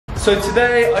So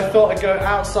today I thought I'd go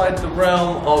outside the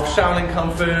realm of Shaolin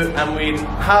Kung Fu and we'd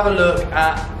have a look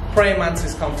at Praying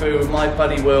Mantis Kung Fu with my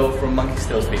buddy Will from Monkey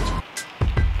Stills Beach.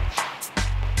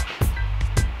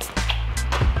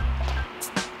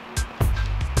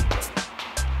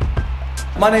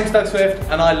 My name's Doug Swift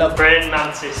and I love Praying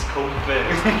Mantis Kung Fu.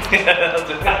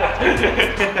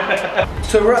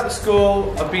 So we're at the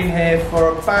school. I've been here for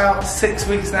about 6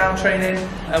 weeks now training,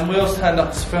 and Will's turned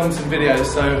up to film some videos,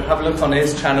 so have a look on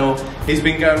his channel. He's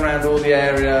been going around all the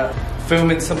area,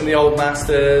 filming some of the old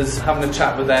masters, having a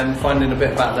chat with them, finding a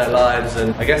bit about their lives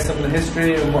and I guess some of the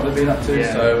history and what they've been up to.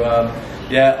 Yeah. So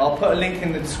yeah, I'll put a link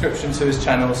in the description to his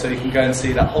channel so you can go and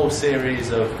see that whole series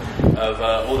of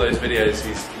all those videos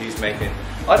he's making.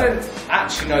 I don't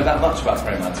actually know that much about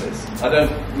Praying Mantis. I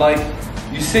don't, like,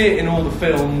 you see it in all the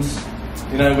films,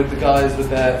 you know, with the guys with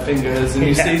their fingers, and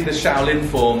you see the Shaolin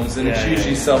forms, and it's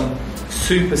usually some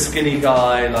super skinny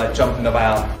guy, like, jumping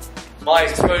about. My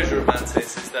exposure of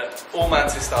Mantis is that all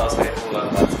Mantis styles hit all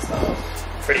other Mantis styles.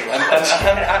 Pretty much. And I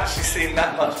haven't actually seen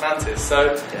that much Mantis.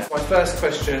 So my first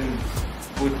question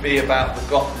would be about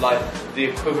the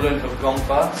equivalent of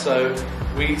Gonfa. So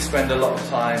we spend a lot of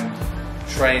time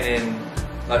training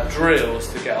like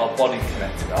drills to get our body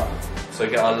connected up. So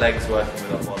get our legs working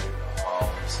with our body, with our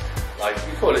arms. Like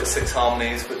we call it 6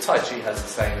 harmonies, but Tai Chi has the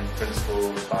same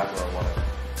principles, Bagua or whatever.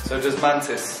 So does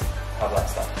Mantis have that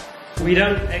stuff? We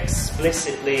don't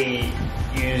explicitly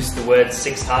use the word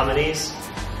 6 harmonies.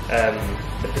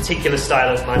 The particular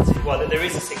style of Mantis, well, there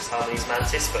is a 6 harmonies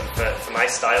Mantis, but for my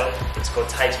style, it's called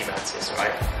Taiji Mantis,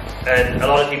 right? And a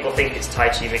lot of people think it's Tai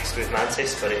Chi mixed with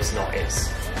Mantis, but it's not.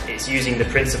 It's using the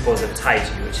principles of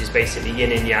Taiji, which is basically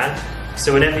yin and yang.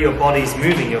 So whenever your body's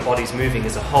moving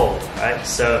as a whole, right?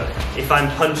 So if I'm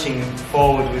punching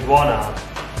forward with one arm,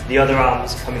 the other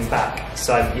arm's coming back.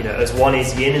 So I'm, you know, as one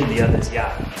is yin and the other's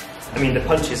yang. I mean, the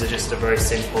punches are just a very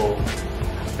simple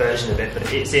version of it,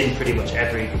 but it's in pretty much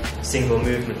every single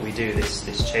movement we do,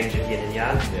 this change of yin and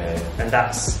yang. And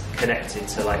that's connected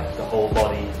to like the whole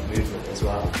body movement as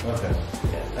well. Okay.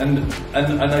 Yeah. And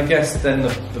I guess then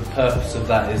the purpose of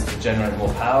that is to generate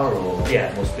more power or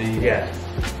more speed?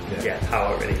 Yeah,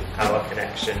 power really. Power,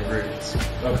 connection, roots.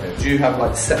 Okay. Do you have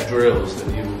like set drills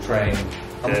that you will train?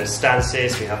 The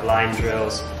stances, we have line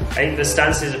drills. I think the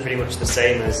stances are pretty much the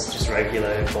same as just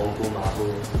regular Gongbu,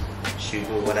 Mabu,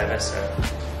 Shubu, whatever, so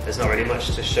there's not really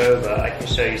much to show, but I can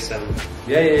show you some.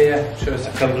 Yeah. Show us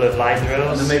a couple of line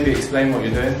drills. And then maybe explain what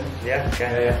you're doing.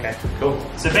 Okay. Cool.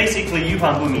 So basically,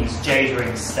 Yubanbu means jade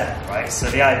ring step, right? So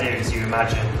the idea is you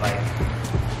imagine like,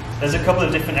 there's a couple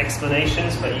of different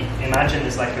explanations, but you imagine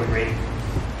there's like a ring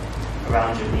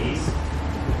around your knees.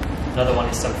 Another one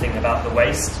is something about the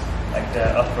waist, like the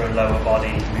upper and lower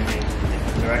body moving in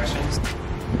different directions.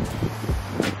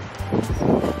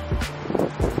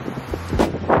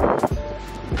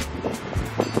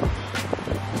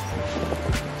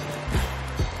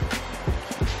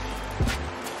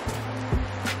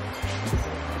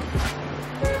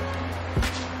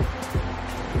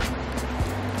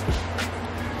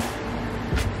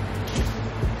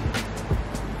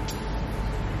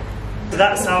 So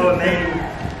that's our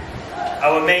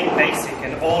main basic,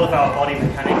 and all of our body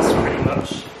mechanics pretty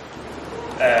much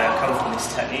come from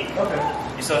this technique.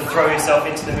 Okay. You sort of throw yourself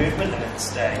into the movement and then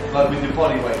stay. Like with your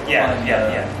body weight? Yeah.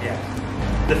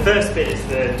 The first bit is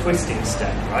the twisting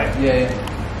step, right? Yeah.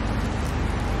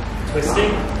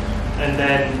 Twisting, and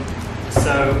then,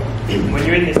 so when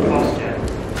you're in this posture,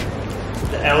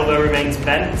 the elbow remains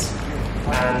bent,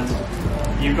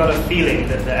 and you've got a feeling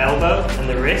that the elbow and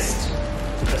the wrist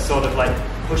are sort of like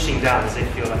pushing down as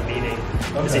if you're like leaning,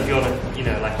 as if you're, you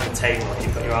know, like on a table, like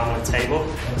you've got your arm on a table.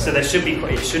 So it should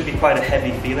be quite a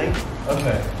heavy feeling.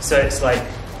 Okay. So it's like,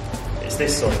 it's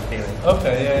this sort of feeling.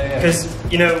 Okay, yeah.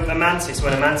 Because, you know, when a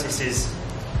mantis is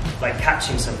like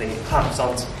catching something, it clamps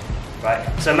onto it, right?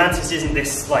 So a mantis isn't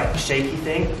this like shaky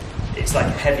thing, it's like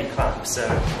a heavy clamp. So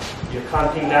you're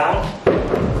clamping down.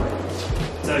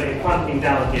 So you're clamping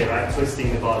down here, right?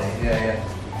 Twisting the body. Yeah.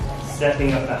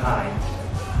 Stepping up behind.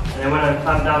 And then when I'm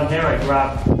clamped down here, I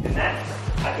grab the neck.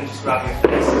 I can just grab your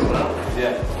face as well.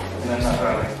 Yeah. And then just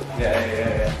throw it.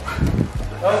 Yeah.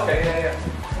 Okay,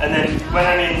 yeah. And then when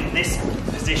I'm in this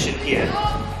position here,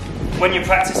 when you're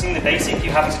practicing the basic,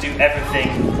 you have to do everything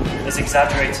as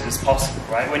exaggerated as possible,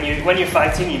 right? When you're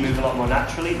fighting, you move a lot more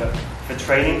naturally, but for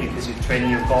training, because you're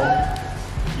training your ball,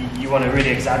 you want to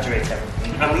really exaggerate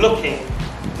everything. I'm looking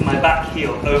my back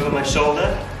heel over my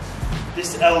shoulder.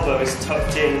 This elbow is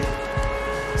tucked in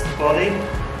to the body.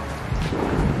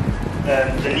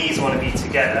 The knees want to be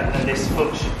together, and this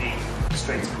foot should be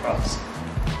straight across.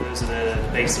 Those are the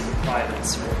basic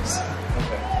requirements for this.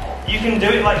 Okay. You can do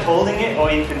it like holding it,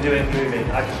 or you can do it moving.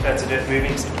 I prefer to do it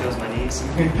moving because it kills my knees.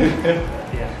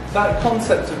 Yeah. That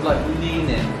concept of like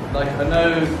leaning, like I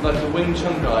know like the Wing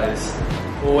Chun guys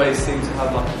always seem to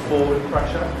have like a forward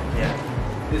pressure. Yeah.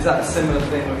 Is that a similar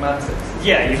thing with Mantis?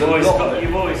 Yeah, you've always got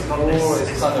this kind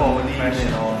forward of leaning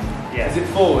pressure. on. Yeah. Is it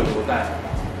forward or down?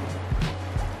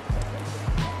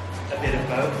 A bit of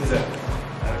both, Is it?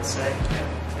 I would say. Yeah.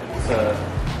 So,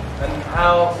 and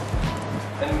how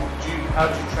do you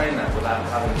train that without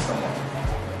having someone?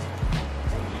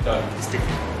 You don't. It's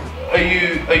different.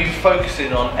 Are you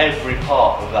focusing on every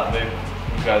part of that movement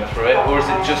and going through it, or is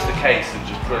it just a case of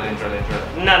just drilling?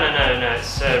 No.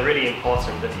 It's really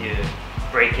important that you're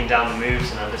breaking down the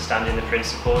moves and understanding the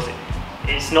principles.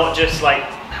 It's not just like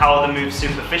how the move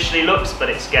superficially looks, but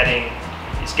it's getting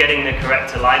the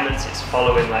correct alignments. It's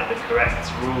following like the correct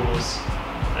rules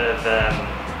of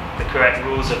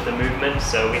the movement.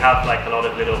 So we have like a lot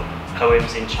of little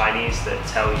poems in Chinese that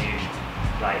tell you,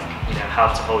 like, you know, how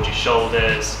to hold your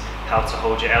shoulders, how to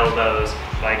hold your elbows.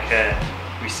 Like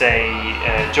we say,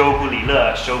 周不离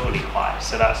勒，手不离怀.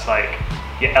 So that's like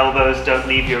your elbows don't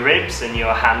leave your ribs and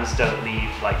your hands don't leave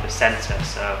like the center.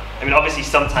 So I mean, obviously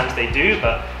sometimes they do,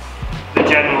 but the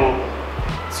general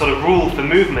sort of rule for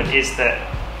movement is that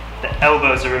the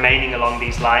elbows are remaining along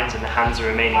these lines and the hands are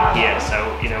remaining here. So,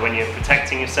 you know, when you're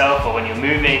protecting yourself or when you're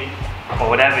moving or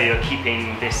whatever, you're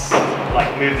keeping this like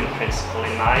movement principle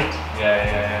in mind.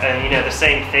 Yeah. And you know, the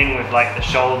same thing with like the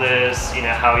shoulders, you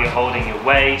know, how you're holding your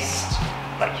waist,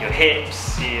 like your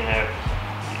hips, you know,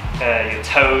 your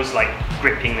toes like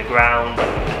gripping the ground,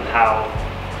 and how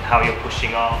you're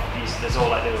pushing off. There's all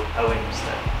like little poems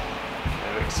that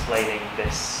are explaining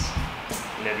this,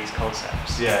 you know, these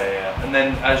concepts. Yeah. And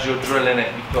then as you're drilling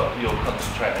it, you're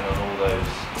concentrating on all those.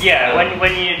 Yeah,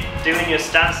 when you're doing your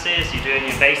stances, you're doing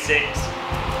your basics,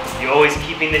 you're always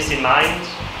keeping this in mind.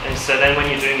 And so then when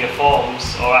you're doing your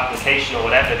forms or application or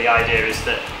whatever, the idea is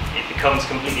that it becomes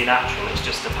completely natural. It's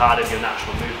just a part of your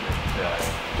natural movement. Yeah.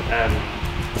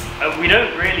 We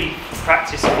don't really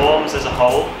practice forms as a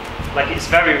whole. Like, it's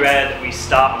very rare that we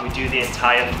start and we do the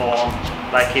entire form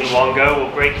like in one go.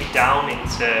 We'll break it down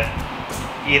into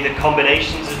either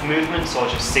combinations of movements or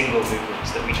just single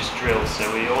movements that we just drill. So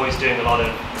we're always doing a lot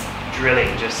of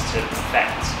drilling just to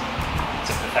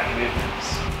perfect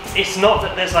movements. It's not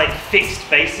that there's like fixed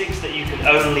basics that you can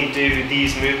only do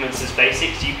these movements as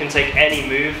basics. You can take any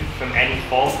move from any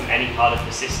form, from any part of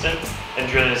the system, and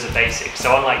drill it as a basic.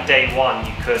 So on like day one,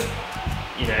 you could,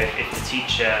 you know, if the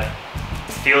teacher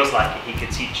feels like it, he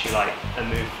could teach you like a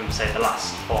move from say the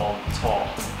last form, Tor,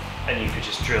 and you could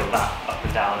just drill that up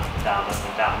and down, up and down, up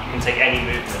and down. You can take any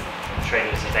movement and train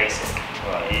it as a basic.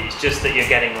 Right. It's just that you're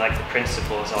getting like the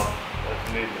principles of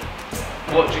movement.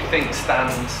 What do you think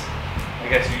stands, I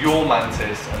guess, your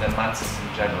Mantis and then Mantis in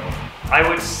general? I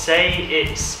would say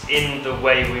it's in the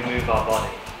way we move our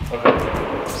body. Okay.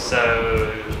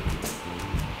 So,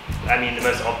 I mean, the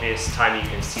most obvious time you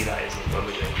can see that is when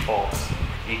we're doing forms.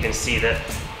 You can see that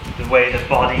the way the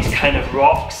body kind of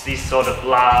rocks, these sort of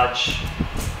large,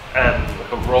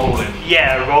 like a rolling.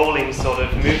 Yeah, rolling sort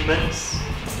of movements.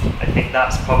 I think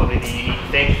that's probably the unique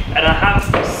thing. And I have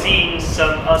seen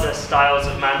some other styles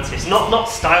of Mantis, not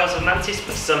styles of Mantis,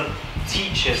 but some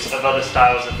teachers of other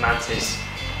styles of Mantis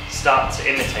start to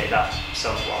imitate that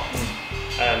somewhat.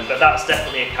 But that's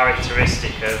definitely a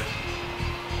characteristic of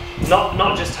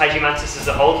not just Taiji Mantis as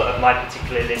a whole, but of my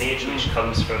particular lineage, which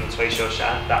comes from Cui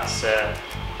Shan. That's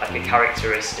like a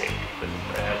characteristic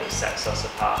that sets us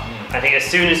apart. I think as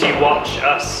soon as you watch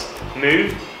us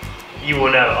move, you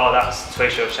will know, oh, that's Cui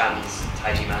Shan's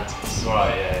Taiji Mantis.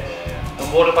 Right, yeah.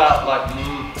 And what about like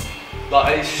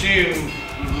I assume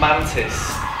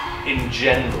Mantis in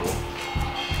general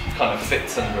kind of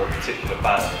fits under a particular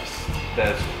banner.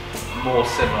 There's more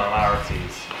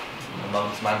similarities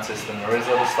amongst Mantis than there is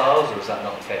other styles, or is that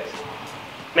not the case?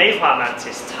 Meihua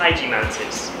Mantis, Taiji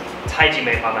Mantis, Taiji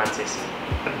Meihua Mantis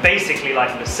are basically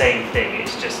like the same thing.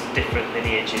 It's just different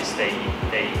lineages. They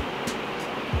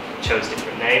chose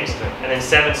different names. And then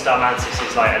 7-star Mantis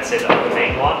is like, I'd say, the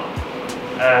main one.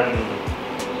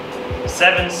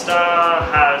 7-star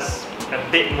has a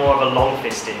bit more of a long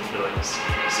fist influence.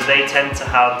 So they tend to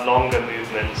have longer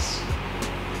movements,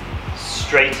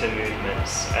 straighter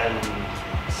movements, and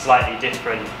slightly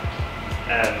different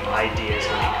ideas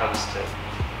when it comes to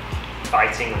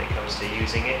fighting, when it comes to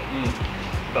using it.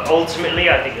 But ultimately,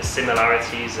 I think the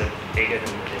similarities are bigger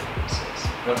than the differences.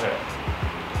 Okay.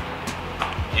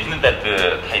 Isn't that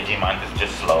the Taiji Mantis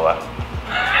just slower?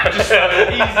 Just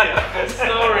easier.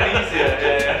 Slower and easier.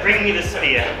 Yeah. Bring me the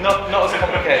spear. Not as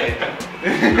complicated.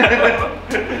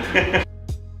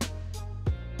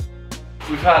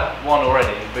 We've we've had one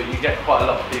already, but you get quite a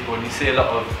lot of people, and you see a lot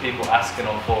of people asking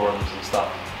on forums and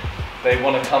stuff. They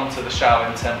want to come to the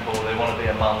Shaolin Temple, they want to be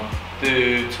a monk,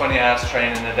 do 20 hours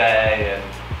training a day, and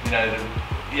you know,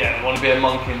 they want to be a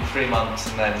monk in 3 months,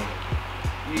 and then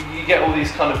you get all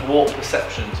these kind of warped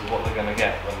perceptions of what they're going to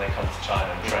get when they come to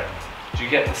China and train. Do you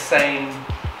get the same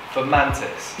for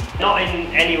Mantis? Not in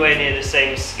anywhere near the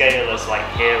same scale as like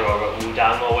here or at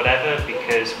Wudang or whatever,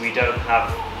 because we don't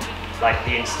have like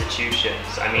the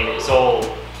institutions. I mean, it's all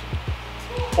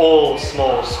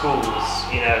small schools,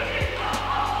 you know.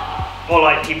 Or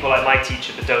like people like my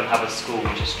teacher that don't have a school, we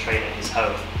just train at his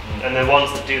home. And the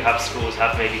ones that do have schools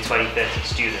have maybe 20, 30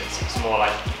 students. It's more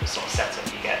like the sort of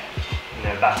setup you get, you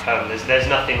know, back home. There's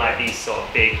nothing like these sort of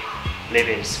big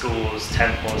live-in schools,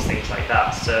 temples, things like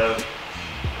that. So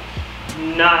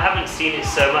no, I haven't seen it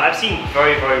so much. I've seen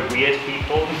very, very weird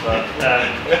people, but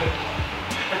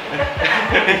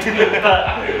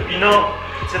but not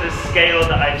to the scale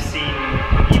that I've seen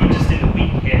even just in the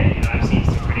week here. You know, I've seen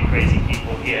some pretty crazy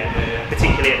people here,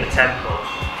 particularly at the temple.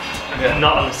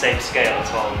 Not on the same scale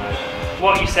at all, no.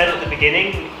 What you said at the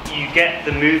beginning, you get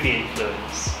the movie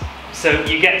influence. So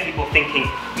you get people thinking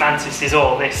Mantis is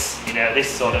all this, you know, this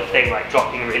sort of thing, like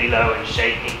dropping really low and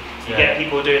shaking. You get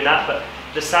people doing that, but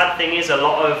the sad thing is a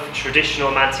lot of traditional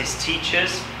Mantis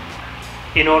teachers,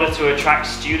 in order to attract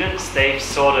students, they've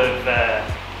sort of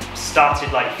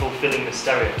started like fulfilling the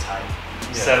stereotype.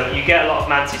 So you get a lot of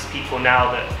Mantis people now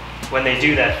that when they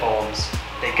do their forms,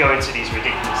 they go into these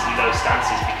ridiculously low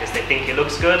stances because they think it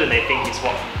looks good and they think it's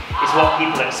what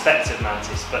people expect of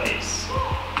Mantis, but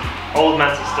old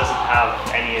Mantis doesn't have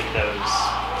any of those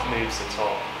moves at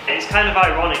all. It's kind of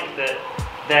ironic that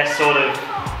they're sort of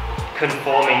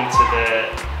conforming to the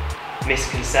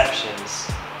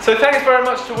misconceptions. So thanks very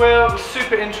much to Will, it was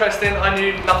super interesting. I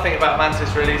knew nothing about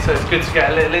Mantis really, so it's good to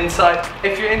get a little insight.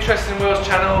 If you're interested in Will's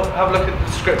channel, have a look at the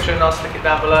description, I'll stick it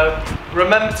down below.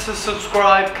 Remember to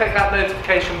subscribe, click that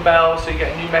notification bell so you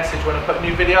get a new message when I put a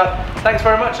new video up. Thanks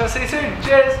very much, and I'll see you soon.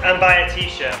 Cheers! And buy a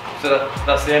t-shirt. So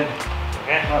that's the end.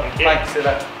 Okay, Thanks, see you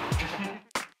later.